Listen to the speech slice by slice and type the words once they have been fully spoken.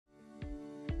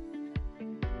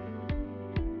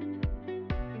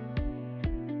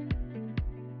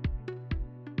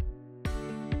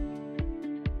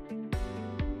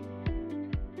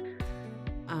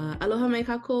Aloha mai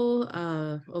kākou,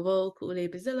 ovo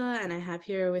ku'ule Bazilla, and I have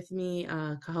here with me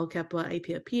Kahaukepa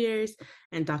Aipia Peters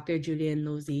and Dr. Julian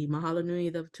Losey. Mahalo nui,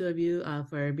 the two of you,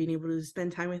 for being able to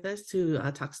spend time with us to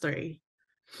talk story.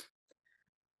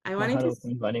 I wanted Mahalo for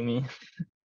inviting me.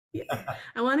 Yes.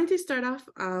 I wanted to start off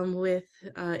with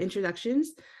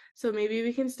introductions. So maybe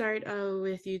we can start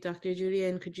with you, Dr.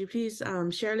 Julian. Could you please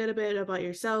share a little bit about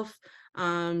yourself,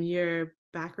 your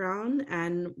background,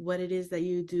 and what it is that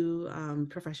you do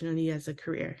professionally as a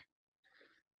career?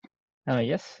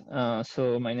 Yes,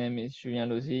 so my name is Julien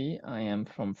Losey. I am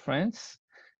from France.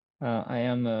 I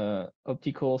am an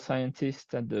optical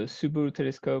scientist at the Subaru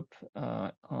telescope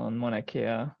on Mauna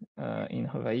Kea in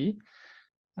Hawaii.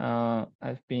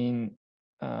 I've been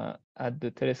at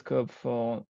the telescope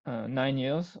for 9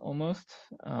 years almost,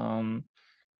 and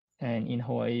in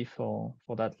Hawaii for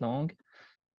that long.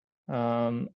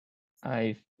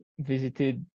 I've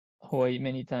visited Hawaii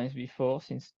many times before,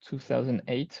 since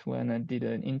 2008, when I did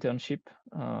an internship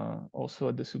also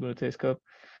at the Subaru telescope.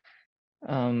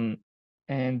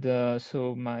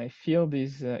 So my field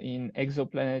is in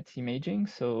exoplanet imaging.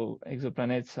 So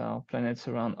exoplanets are planets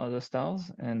around other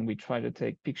stars, and we try to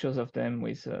take pictures of them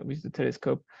with the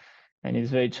telescope. And it's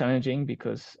very challenging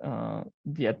because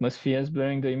the atmosphere is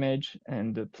blurring the image,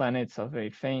 and the planets are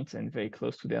very faint and very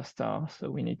close to their star.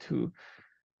 So we need to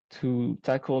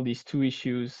tackle these two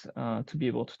issues to be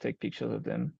able to take pictures of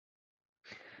them.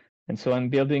 And so I'm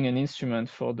building an instrument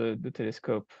for the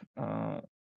telescope,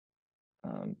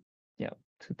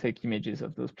 to take images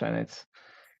of those planets.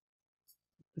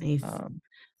 Nice.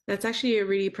 That's actually a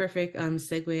really perfect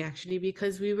segue, actually,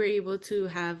 because we were able to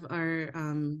have our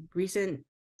recent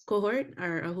cohort,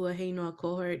 our Ahua Heinoa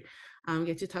cohort,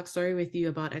 get to talk story with you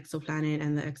about exoplanet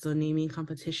and the exo naming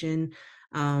competition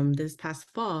this past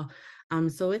fall.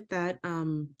 So with that,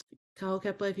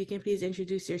 Kahokepa, if you can please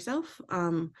introduce yourself,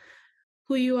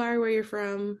 who you are, where you're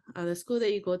from, the school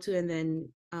that you go to, and then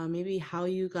maybe how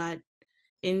you got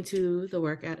into the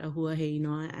work at Ahua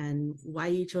Heinoa and why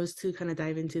you chose to kind of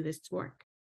dive into this work.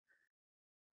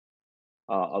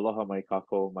 Aloha mai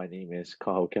kākou. My name is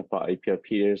Kahaukepa Aipia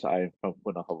Peters. I am from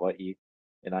Puna, Hawaii,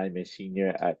 and I'm a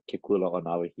senior at Ke Kula o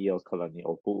Nawahio, Kalani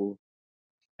o Pu'u.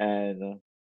 And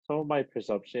some of my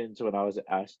presumptions when I was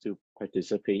asked to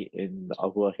participate in the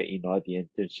Ahua Heinoa, the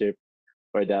internship,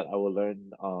 were that I will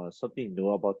learn something new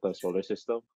about the solar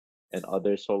system and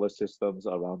other solar systems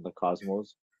around the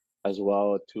cosmos, as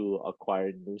well to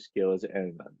acquire new skills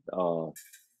and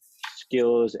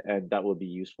that will be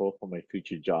useful for my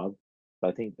future job.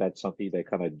 I think that's something that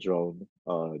kind of drawn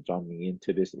me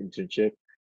into this internship.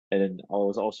 And then I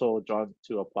was also drawn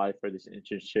to apply for this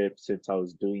internship since I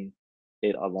was doing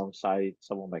it alongside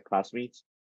some of my classmates.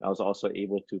 I was also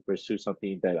able to pursue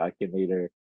something that I can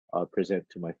later present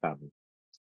to my family.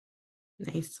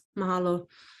 Nice. Mahalo.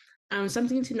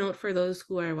 Something to note for those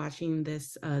who are watching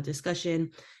this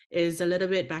discussion is a little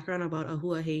bit background about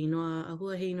Ahua Heinoa.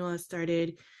 Ahua Heinoa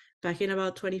started back in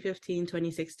about 2015,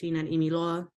 2016 at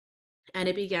ʻImiloa. And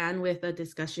it began with a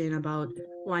discussion about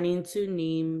wanting to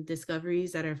name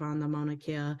discoveries that are found on Mauna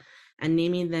Kea and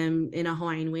naming them in a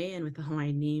Hawaiian way and with a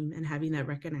Hawaiian name and having that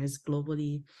recognized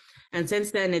globally. And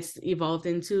since then, it's evolved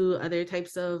into other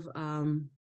types of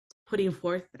putting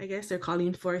forth, I guess, or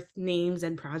calling forth names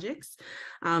and projects.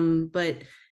 But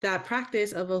that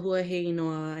practice of Ahua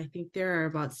Heinoa, I think there are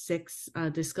about 6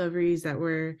 discoveries that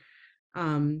were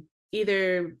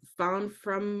either found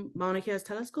from Mauna Kea's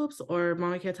telescopes or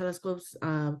Mauna Kea telescopes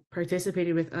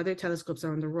participated with other telescopes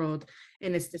around the world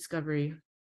in its discovery.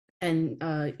 And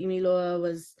ʻImiloa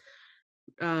was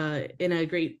in a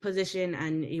great position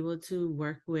and able to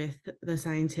work with the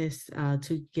scientists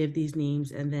to give these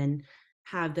names and then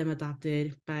have them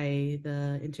adopted by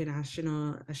the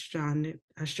International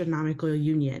Astronomical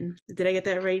Union. Did I get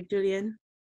that right, Julian?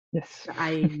 Yes. The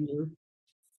IAU.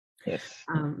 Yes.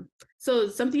 So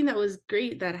something that was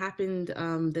great that happened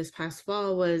this past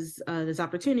fall was this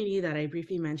opportunity that I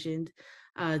briefly mentioned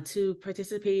to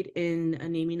participate in a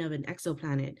naming of an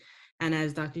exoplanet. And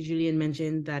as Dr. Julian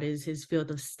mentioned, that is his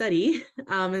field of study.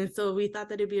 And so we thought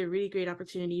that it'd be a really great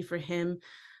opportunity for him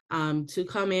to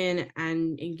come in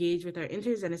and engage with our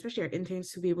interns, and especially our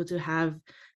interns to be able to have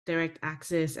direct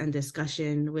access and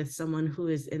discussion with someone who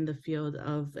is in the field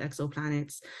of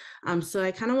exoplanets. So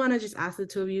I kind of want to just ask the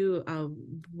two of you,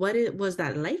 what was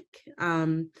that like?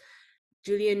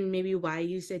 Julian, maybe why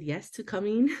you said yes to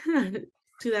coming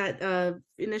to that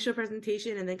initial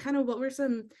presentation, and then kind of what were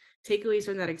some takeaways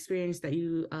from that experience that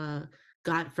you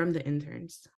got from the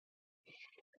interns?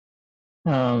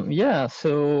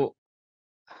 So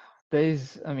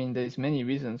there's many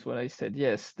reasons why I said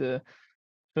yes.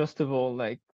 First of all,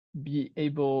 like be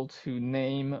able to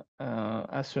name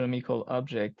astronomical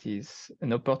object is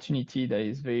an opportunity that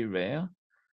is very rare,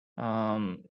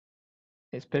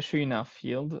 especially in our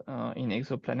field, in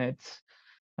exoplanets.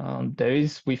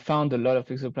 We found a lot of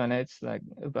exoplanets, like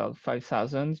about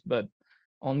 5,000, but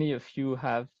only a few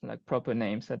have like proper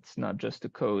names. That's not just a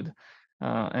code,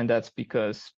 and that's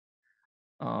because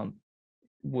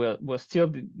we're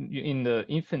still in the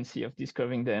infancy of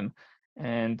discovering them,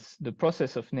 and the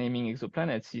process of naming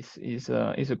exoplanets is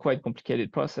a quite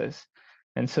complicated process.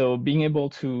 And so being able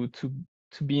to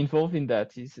be involved in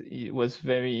that it was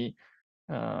very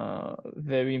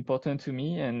very important to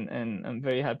me, and I'm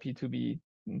very happy to be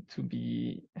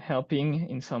helping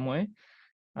in some way.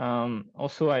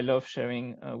 Also, I love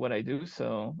sharing what I do,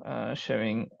 so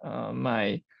sharing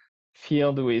my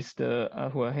field with the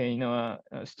Ahua Heinoa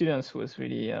students was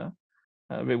really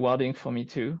rewarding for me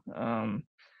too.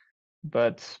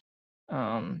 But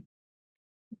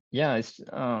yeah, it's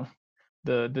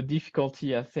the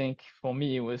difficulty, I think, for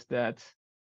me was that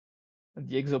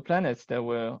the exoplanets that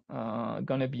were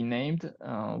going to be named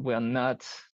were not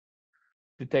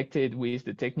detected with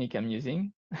the technique I'm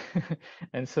using.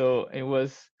 And so it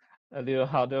was a little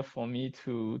harder for me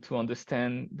to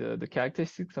understand the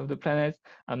characteristics of the planet.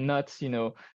 I'm not,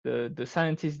 the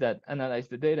scientist that analyzes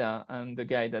the data. I'm the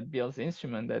guy that builds the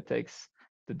instrument that takes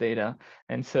the data.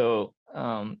 And so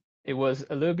it was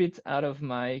a little bit out of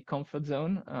my comfort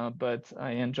zone, but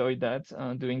I enjoyed that,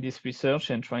 doing this research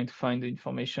and trying to find the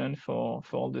information for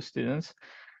all the students.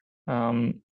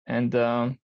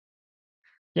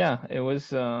 Yeah, it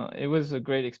was a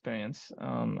great experience.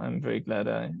 I'm very glad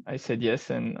I said yes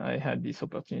and I had this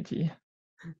opportunity.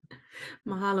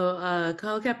 Mahalo.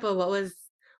 Kahokepa, what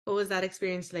was that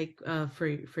experience like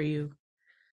for you?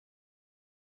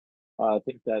 I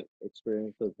think that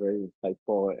experience was very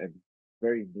insightful and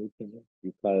very new to me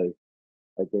because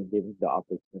I've been given the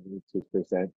opportunity to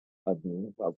present a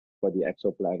name for the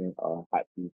exoplanet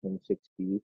HATB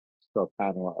 2016 to a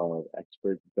panel of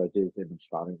expert judges in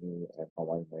astronomy and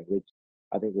Hawaiian language.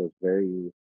 I think it was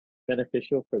very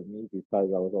beneficial for me because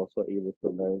I was also able to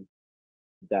learn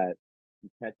that you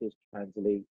can't just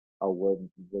translate a word in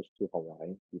English to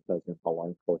Hawaiian because in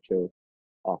Hawaiian culture,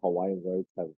 Hawaiian words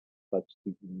have such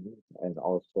deep meanings, and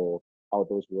also how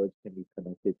those words can be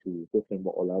connected to different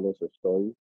ʻŌlelos or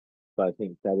stories. So I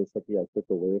think that is something I took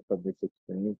away from this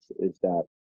experience is that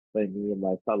when me and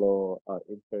my fellow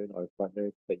intern or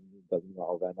partner, Kaini Dalina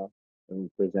Alvena, and we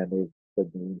presented the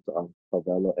names of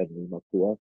ʻŌlelo and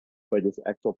Limakua for this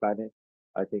exoplanet,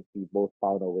 I think we both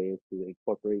found a way to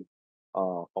incorporate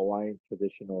Hawaiian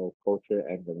traditional culture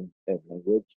and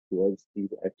language towards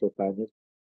these exoplanets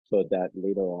so that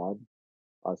later on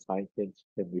scientists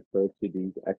can refer to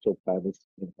these exoplanets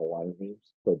in Hawaiian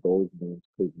names, so those names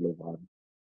could live on.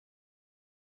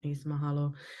 Thanks,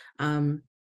 Mahalo.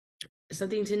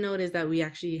 Something to note is that we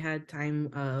actually had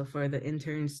time for the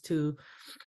interns to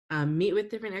meet with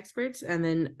different experts, and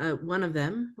then one of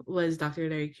them was Dr.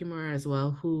 Larry Kimura as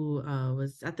well, who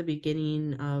was at the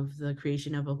beginning of the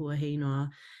creation of Ahua Heinoa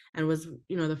and was,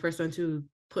 the first one to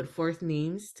put forth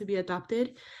names to be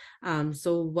adopted.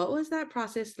 So what was that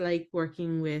process like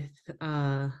working with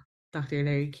Dr.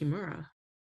 Larry Kimura?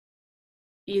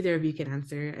 Either of you can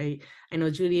answer. I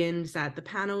know Julian sat at the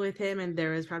panel with him, and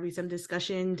there was probably some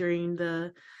discussion during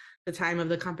the time of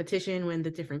the competition when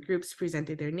the different groups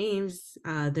presented their names.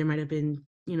 There might have been,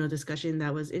 discussion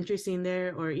that was interesting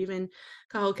there, or even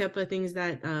Kahokepa, things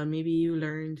that maybe you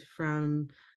learned from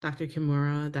Dr.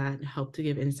 Kimura that helped to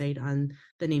give insight on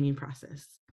the naming process.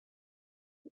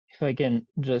 If I can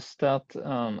just start,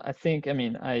 I think,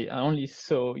 I only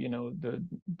saw,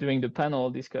 during the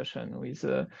panel discussion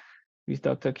with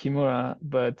Dr. Kimura,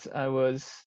 but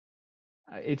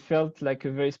it felt like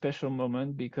a very special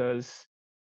moment because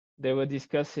they were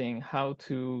discussing how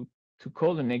to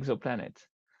call an exoplanet,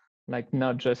 like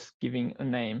not just giving a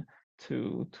name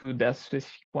to that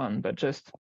specific one, but just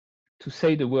to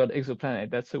say the word exoplanet.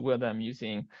 That's a word I'm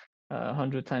using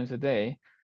 100 times a day,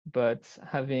 but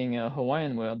having a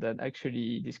Hawaiian word that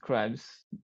actually describes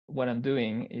what I'm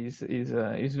doing is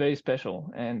very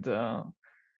special. And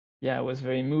yeah, I was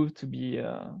very moved to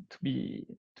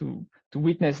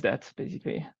witness that,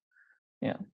 basically.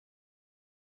 Yeah.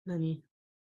 Nani?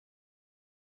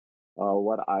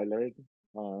 What I learned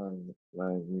when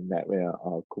we met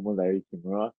with Larry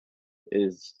Kimura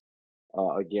is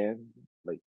again,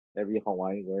 like every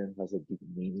Hawaiian word has a deep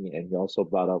meaning, and he also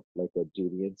brought up, like what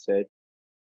Julian said,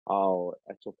 how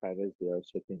exoplanets, there are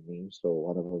certain names. So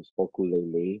one of them is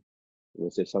Hokulele,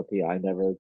 which is something I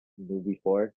never knew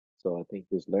before. So I think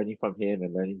just learning from him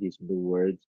and learning these new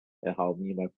words and how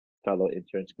me and my fellow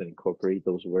interns could incorporate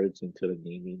those words into the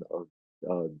naming of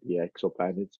the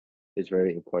exoplanets is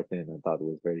very important, and I thought it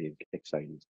was very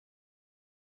exciting.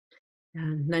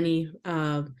 Yeah, Nani,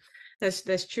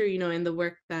 that's true. In the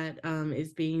work that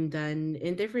is being done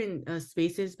in different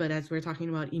spaces, but as we're talking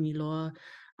about ʻImiloa,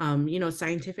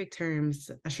 scientific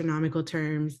terms, astronomical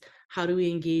terms, how do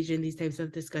we engage in these types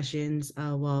of discussions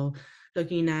while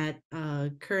looking at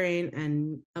current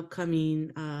and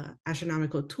upcoming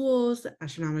astronomical tools,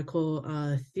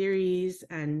 astronomical theories,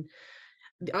 and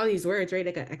all these words, right?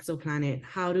 Like an exoplanet.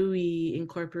 How do we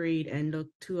incorporate and look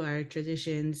to our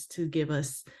traditions to give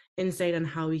us insight on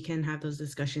how we can have those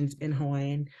discussions in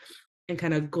Hawaiian and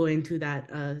kind of go into that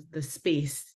the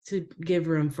space to give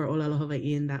room for ʻŌlelo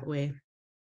Hawaii in that way.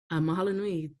 Mahalo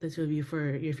nui, the two of you,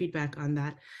 for your feedback on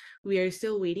that. We are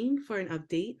still waiting for an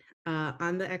update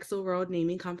on the EXO World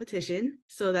naming competition.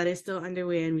 So that is still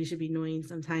underway, and we should be knowing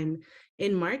sometime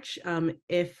in March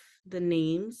if the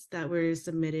names that were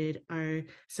submitted are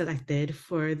selected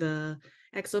for the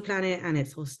exoplanet and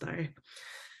its host star.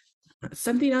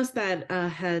 Something else that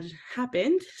had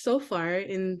happened so far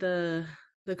in the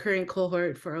current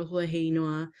cohort for Ahua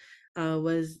Heinoa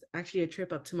was actually a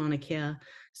trip up to Mauna Kea.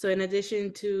 So in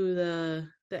addition to the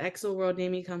EXO World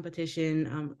Naming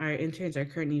Competition, our interns are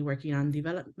currently working on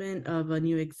development of a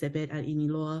new exhibit at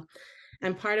ʻImiloa.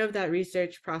 And part of that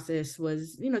research process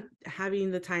was,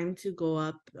 having the time to go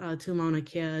up to Mauna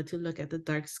Kea to look at the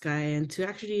dark sky and to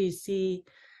actually see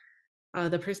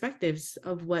the perspectives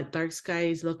of what dark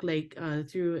skies look like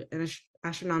through an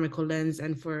astronomical lens,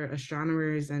 and for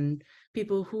astronomers and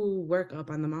people who work up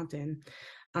on the mountain.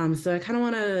 So I kind of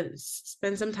want to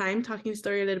spend some time talking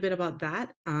story a little bit about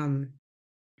that.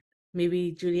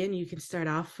 Maybe Julian, you can start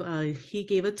off. He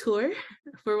gave a tour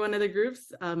for one of the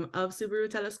groups of Subaru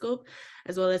Telescope,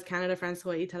 as well as Canada, France,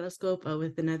 Hawaii Telescope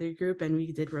with another group. And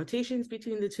we did rotations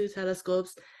between the two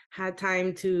telescopes, had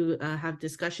time to have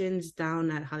discussions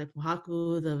down at Hale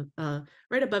Pohaku,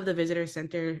 right above the visitor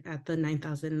center at the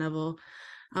 9,000 level.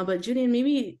 But Julian,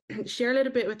 maybe share a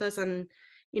little bit with us on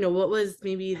what was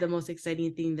maybe the most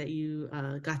exciting thing that you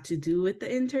got to do with the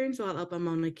interns while up on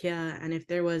Mauna Kea, and if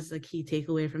there was a key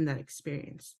takeaway from that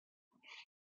experience?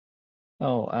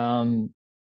 I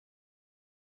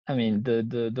mean,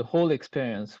 the whole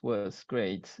experience was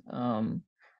great.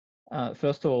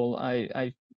 First of all,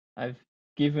 I've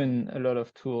given a lot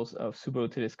of tours of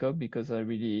Subaru telescope because I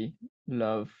really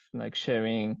love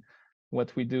sharing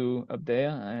what we do up there,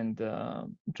 and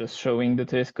just showing the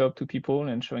telescope to people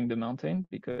and showing the mountain,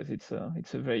 because it's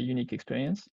a very unique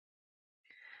experience.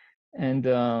 And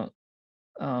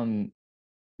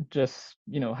just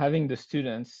having the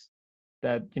students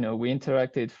that we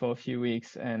interacted for a few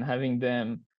weeks, and having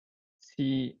them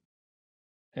see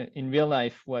in real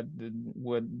life what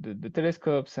the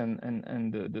telescopes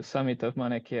and the summit of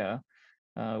Mauna Kea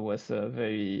was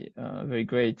very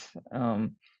great.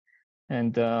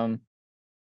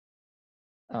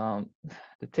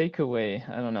 The takeaway,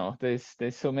 I don't know, there's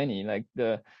so many. Like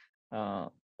the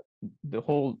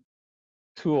whole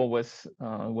tour was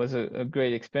a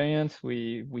great experience.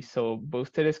 We saw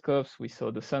both telescopes. We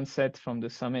saw the sunset from the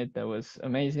summit. That was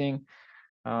amazing.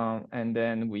 And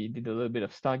then we did a little bit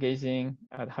of stargazing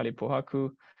at Hale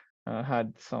Pohaku.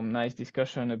 Had some nice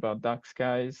discussion about dark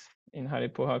skies in Hale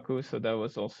Pohaku. So that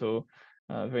was also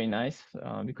very nice,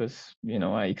 because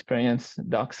I experienced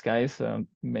dark skies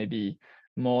maybe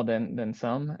more than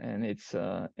some, and it's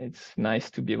nice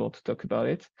to be able to talk about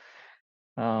it.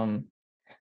 I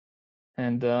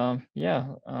don't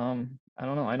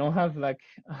know. I don't have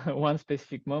one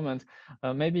specific moment.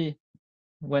 Maybe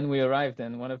when we arrived,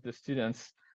 and one of the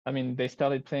students, they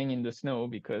started playing in the snow,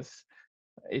 because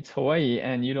it's Hawaii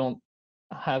and you don't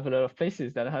have a lot of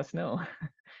places that has snow.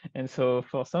 And so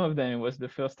for some of them, it was the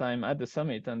first time at the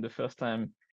summit and the first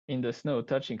time in the snow,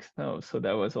 touching snow. So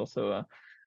that was also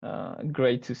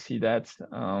great to see that.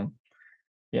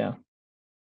 Yeah.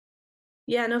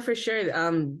 Yeah, no, for sure.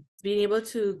 Being able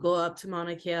to go up to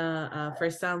Mauna Kea for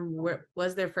some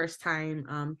was their first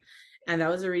time. And that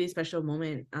was a really special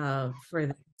moment for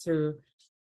them to,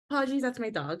 apologies, that's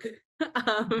my dog.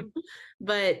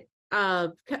 But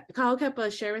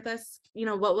Kahokepa, share with us,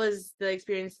 what was the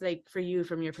experience like for you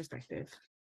from your perspective?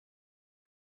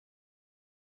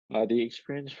 The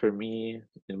experience for me,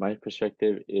 in my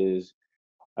perspective, is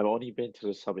I've only been to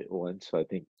the summit once, so I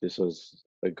think this was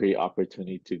a great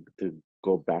opportunity to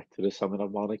go back to the summit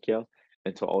of Mauna Kea,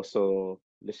 and to also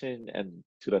listen and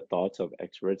to the thoughts of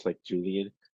experts like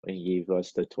Julian when he gave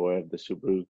us the tour of the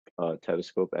Subaru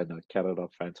telescope and the Canada,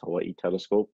 France, Hawaii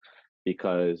telescope,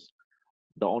 because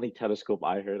the only telescope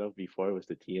I heard of before was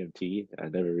the TMT. I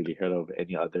never really heard of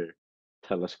any other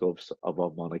telescopes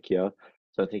above Mauna Kea.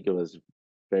 So I think it was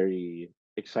very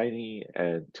exciting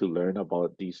and to learn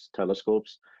about these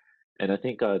telescopes. And I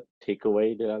think a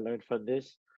takeaway that I learned from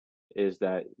this is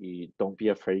that you don't be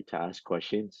afraid to ask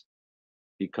questions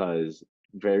because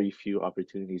very few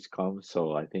opportunities come.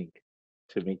 So I think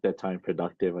to make that time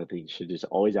productive, I think you should just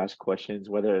always ask questions,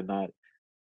 whether or not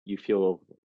you feel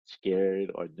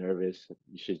scared or nervous.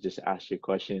 You should just ask your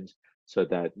questions so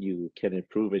that you can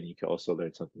improve and you can also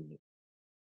learn something new.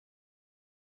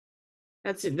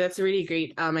 That's really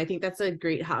great. I think that's a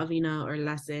great havina or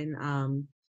lesson.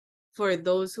 For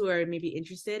those who are maybe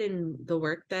interested in the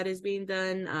work that is being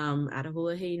done at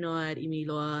Hula Hinoa, at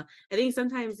ʻImiloa. I think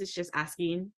sometimes it's just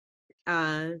asking.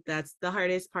 That's the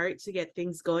hardest part to get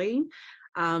things going.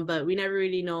 But we never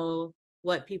really know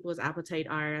what people's appetite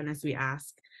are unless we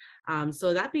ask.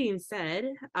 So that being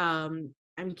said, I'm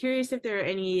curious if there are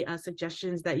any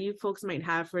suggestions that you folks might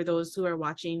have for those who are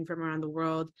watching from around the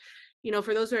world,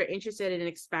 for those who are interested in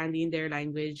expanding their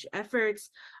language efforts,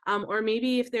 or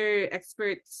maybe if they're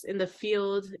experts in the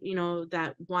field,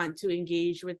 that want to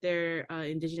engage with their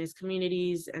indigenous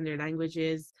communities and their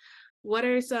languages. What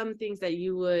are some things that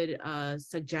you would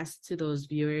suggest to those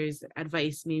viewers,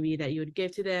 advice maybe that you would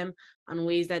give to them on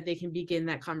ways that they can begin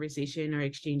that conversation or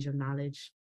exchange of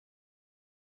knowledge?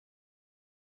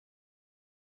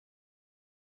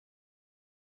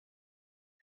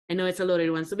 I know it's a loaded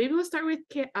one, so maybe we'll start with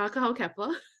Kahau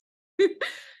Kepa,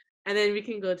 and then we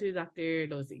can go to Dr.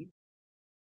 Lozi.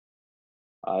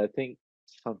 I think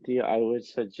something I would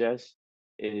suggest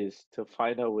is to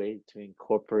find a way to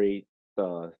incorporate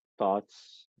the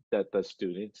thoughts that the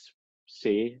students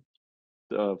say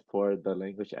for the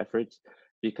language efforts,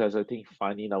 because I think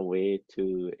finding a way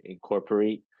to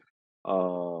incorporate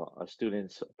a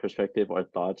student's perspective or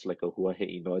thoughts like a Hua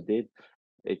Inoa did,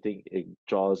 I think it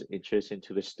draws interest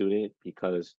into the student,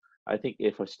 because I think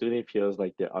if a student feels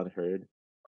like they're unheard,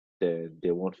 then they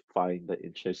won't find the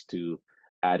interest to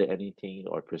add anything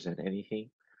or present anything.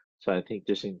 So I think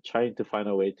just in trying to find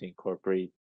a way to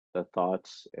incorporate the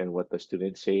thoughts and what the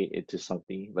students say into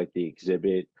something like the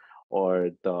exhibit or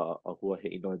the Ahua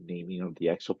Heinoa naming of the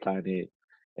exoplanet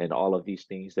and all of these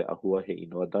things that Ahua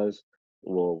Heinoa does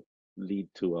will lead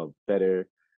to a better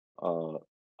uh,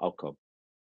 outcome.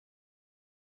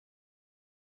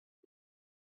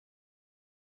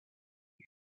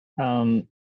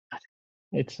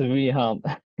 It's a really hard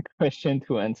question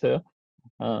to answer.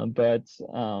 But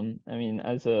I mean,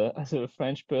 as a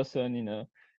French person in a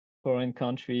foreign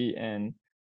country, and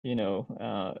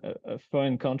a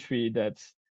foreign country that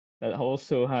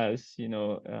also has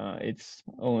its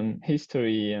own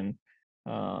history and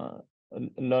a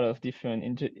lot of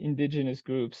different indigenous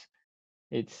groups,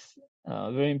 it's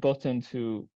very important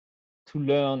to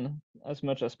learn as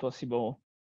much as possible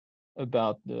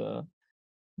about the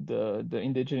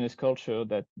indigenous culture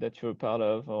that you're part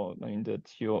of, or I mean that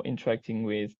you're interacting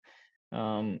with.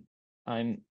 I'm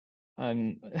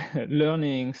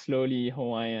learning slowly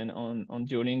Hawaiian on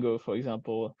Duolingo, for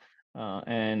example,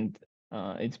 and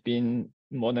it's been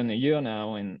more than a year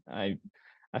now, and I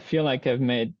feel like I've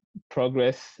made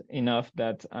progress enough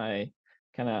that I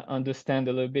kind of understand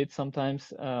a little bit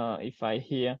sometimes if I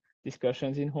hear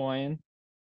discussions in Hawaiian,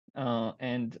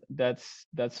 and that's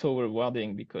so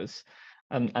rewarding, because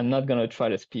I'm not gonna try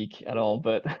to speak at all,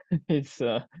 but it's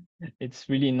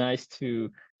really nice to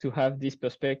have this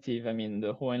perspective. I mean,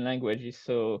 the Hawaiian language is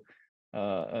so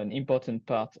an important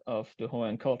part of the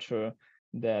Hawaiian culture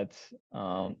that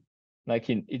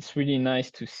it's really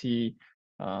nice to see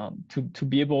to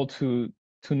be able to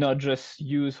not just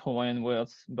use Hawaiian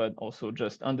words, but also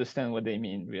just understand what they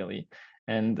mean, really.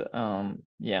 And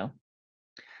yeah,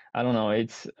 I don't know,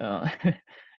 it's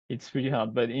it's really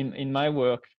hard, but in my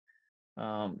work,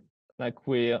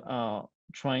 we are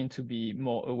trying to be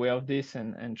more aware of this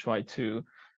and try to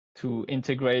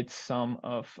integrate some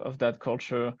of that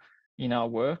culture in our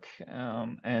work,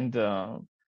 and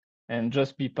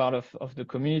just be part of the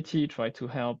community, try to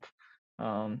help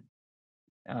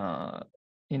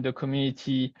in the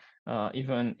community,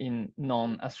 even in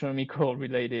non-astronomical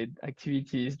related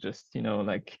activities, just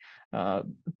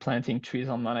planting trees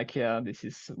on Mauna Kea. This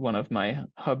is one of my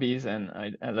hobbies, and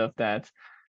I love that.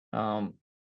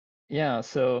 Yeah,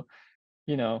 so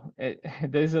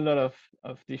there's a lot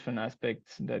of different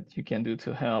aspects that you can do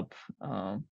to help,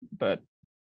 but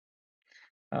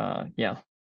yeah,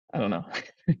 I don't know.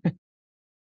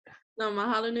 No,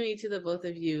 mahalo nui to the both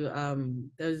of you.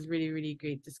 That was really, really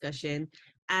great discussion.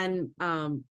 And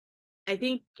I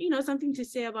think, something to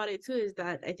say about it too is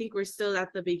that I think we're still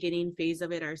at the beginning phase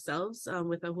of it ourselves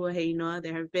with Ahua Heinoa.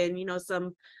 There have been,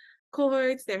 some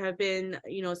cohorts. There have been,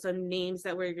 some names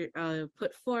that were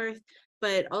put forth,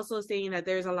 but also saying that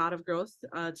there's a lot of growth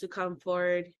to come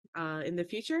forward in the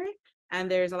future. And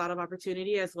there's a lot of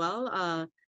opportunity as well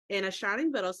in astronomy,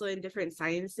 but also in different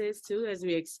sciences too, as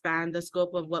we expand the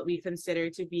scope of what we consider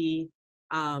to be,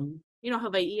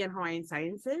 Hawaii and Hawaiian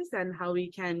sciences, and how we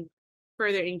can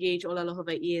further engage ʻŌlelo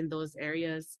Hawaii in those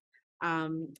areas.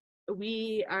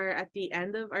 We are at the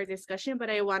end of our discussion, but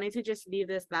I wanted to just leave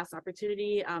this last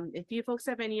opportunity. If you folks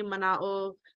have any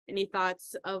mana'o, any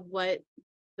thoughts of what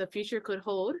the future could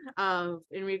hold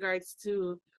in regards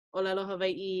to ʻŌlelo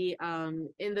Hawaii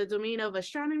in the domain of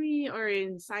astronomy or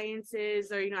in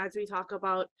sciences, or, as we talk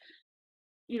about,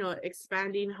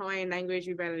 expanding Hawaiian language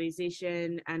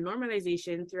revitalization and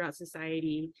normalization throughout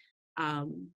society.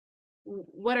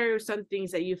 What are some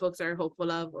things that you folks are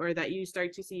hopeful of, or that you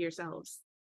start to see yourselves?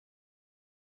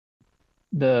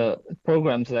 The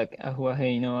programs like Ahua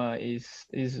Heinoa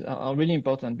are really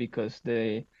important because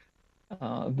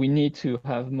we need to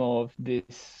have more of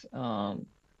this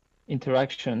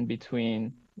interaction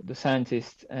between the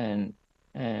scientists and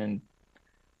the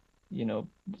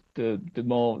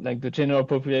more like the general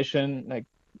population, like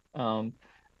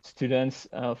students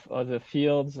of other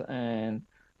fields, and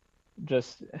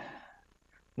just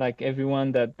like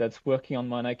everyone that's working on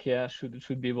Mauna Kea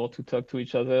should be able to talk to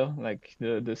each other, like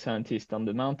the scientists on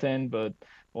the mountain, but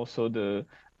also the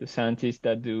scientists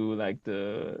that do like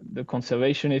the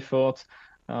conservation efforts.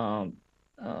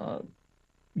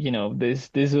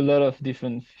 There's a lot of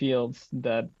different fields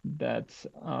that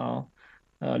are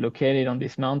located on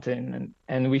this mountain,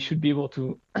 and we should be able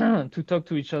to to talk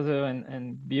to each other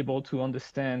and be able to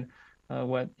understand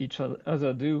what each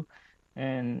other do.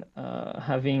 And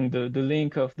having the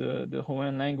link of the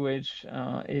Hawaiian language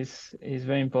is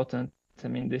very important. I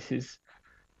mean, this is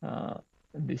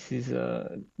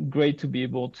great to be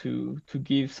able to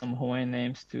give some Hawaiian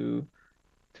names to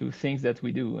things that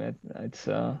we do. It's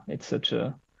such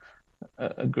a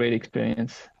great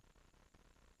experience.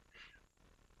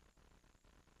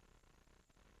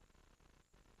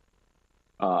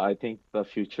 I think the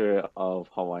future of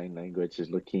Hawaiian language is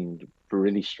looking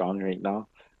really strong right now,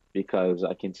 because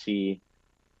I can see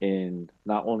in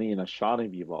not only in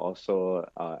astronomy but also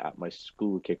at my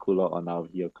school, Ke Kula o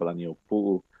Nāwahia Kalani o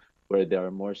Pu'u, where there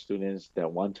are more students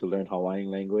that want to learn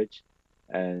Hawaiian language,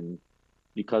 and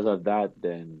because of that,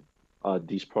 then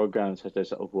these programs such as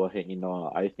Ohua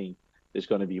He'inoa, I think there's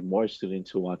going to be more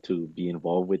students who want to be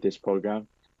involved with this program,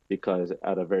 because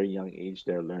at a very young age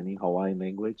they're learning Hawaiian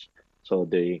language, so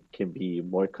they can be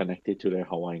more connected to their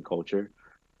Hawaiian culture.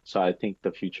 So I think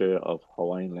the future of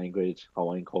Hawaiian language,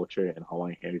 Hawaiian culture, and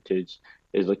Hawaiian heritage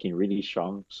is looking really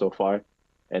strong so far.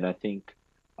 And I think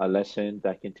a lesson that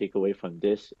I can take away from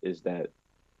this is that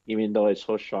even though it's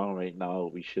so strong right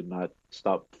now, we should not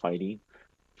stop fighting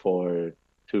to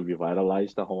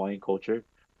revitalize the Hawaiian culture,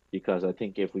 because I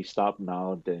think if we stop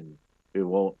now, then it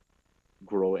won't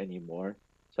grow anymore.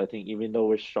 So I think even though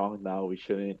we're strong now, we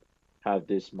shouldn't have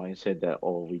this mindset that,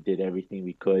 oh, we did everything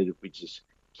we could. We just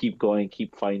keep going,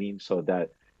 keep fighting, so that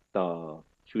the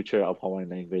future of Hawaiian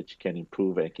language can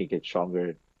improve and can get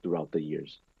stronger throughout the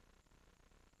years.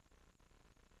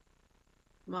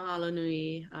 Mahalo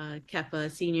nui, Kepa,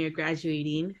 senior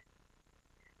graduating.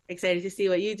 Excited to see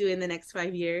what you do in the next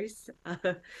 5 years.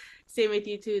 Same with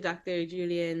you too, Dr.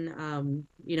 Julian,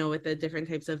 with the different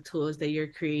types of tools that you're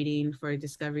creating for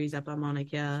discoveries up on Mauna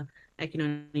Kea. I can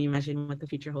only imagine what the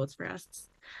future holds for us.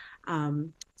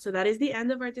 So that is the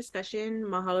end of our discussion.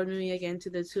 Mahalo nui again to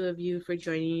the two of you for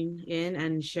joining in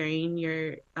and sharing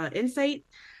your insight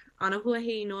on Ahua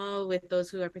Heinoa with those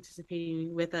who are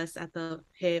participating with us at the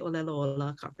He ʻŌlelo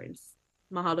Ola conference.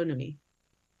 Mahalo nui.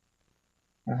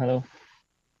 Hello.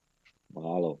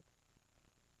 Mahalo.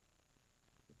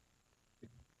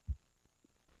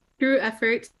 Through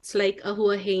efforts like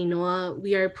Ahua Heinoa,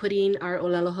 we are putting our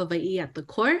ʻŌlelo Hawaii at the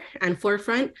core and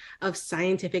forefront of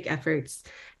scientific efforts.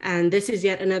 And this is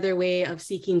yet another way of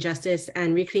seeking justice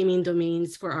and reclaiming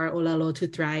domains for our ʻŌlelo to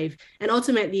thrive, and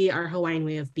ultimately our Hawaiian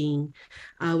way of being.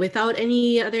 Without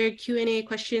any other Q&A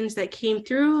questions that came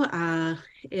through,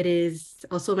 it is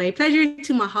also my pleasure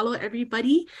to mahalo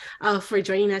everybody for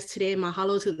joining us today.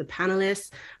 Mahalo to the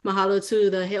panelists, mahalo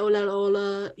to the He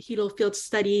Ola Hilo Field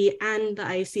Study and the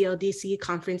ICLDC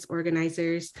conference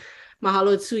organizers.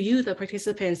 Mahalo to you, the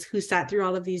participants who sat through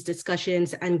all of these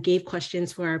discussions and gave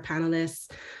questions for our panelists.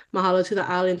 Mahalo to the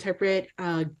I'll Interpret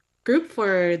group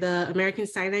for the American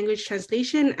Sign Language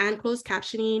translation and closed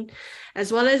captioning,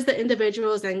 as well as the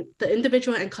individual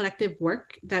and collective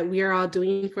work that we are all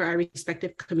doing for our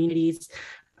respective communities.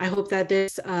 I hope that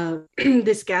this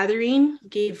this gathering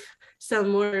gave some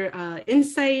more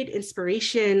insight,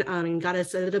 inspiration, and got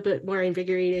us a little bit more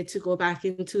invigorated to go back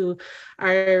into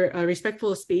our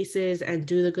respectful spaces and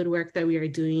do the good work that we are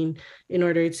doing in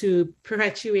order to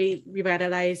perpetuate,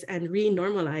 revitalize, and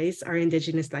re-normalize our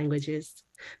Indigenous languages.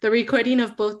 The recording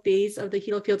of both days of the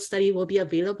Hilo Field Study will be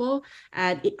available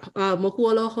at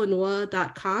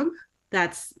mokuolohonua.com.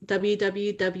 That's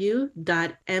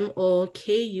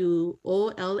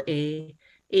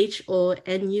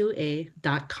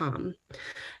www.mokuolahonua.com,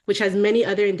 which has many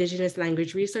other Indigenous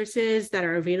language resources that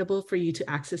are available for you to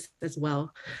access as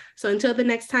well. So until the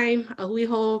next time, ahui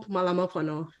ho, malama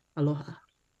pono, aloha.